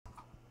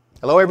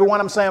Hello everyone,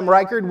 I'm Sam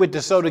Reichard with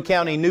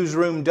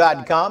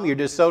DeSotoCountyNewsroom.com. Your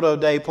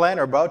DeSoto Day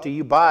Planner brought to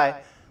you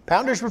by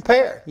Pounders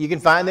Repair. You can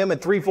find them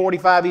at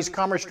 345 East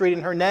Commerce Street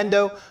in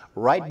Hernando,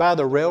 right by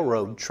the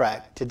railroad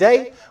track.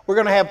 Today, we're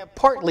going to have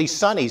partly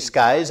sunny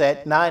skies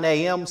at 9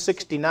 a.m.,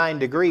 69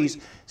 degrees,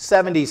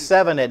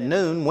 77 at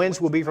noon. Winds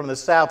will be from the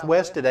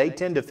southwest today,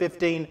 10 to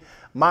 15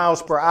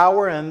 miles per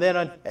hour, and then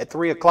at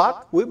 3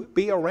 o'clock, we'll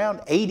be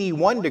around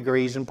 81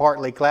 degrees and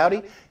partly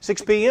cloudy.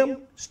 6 p.m.,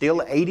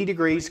 still 80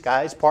 degrees,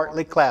 skies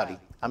partly cloudy.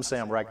 I'm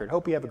Sam Reichard.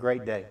 Hope you have a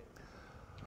great day.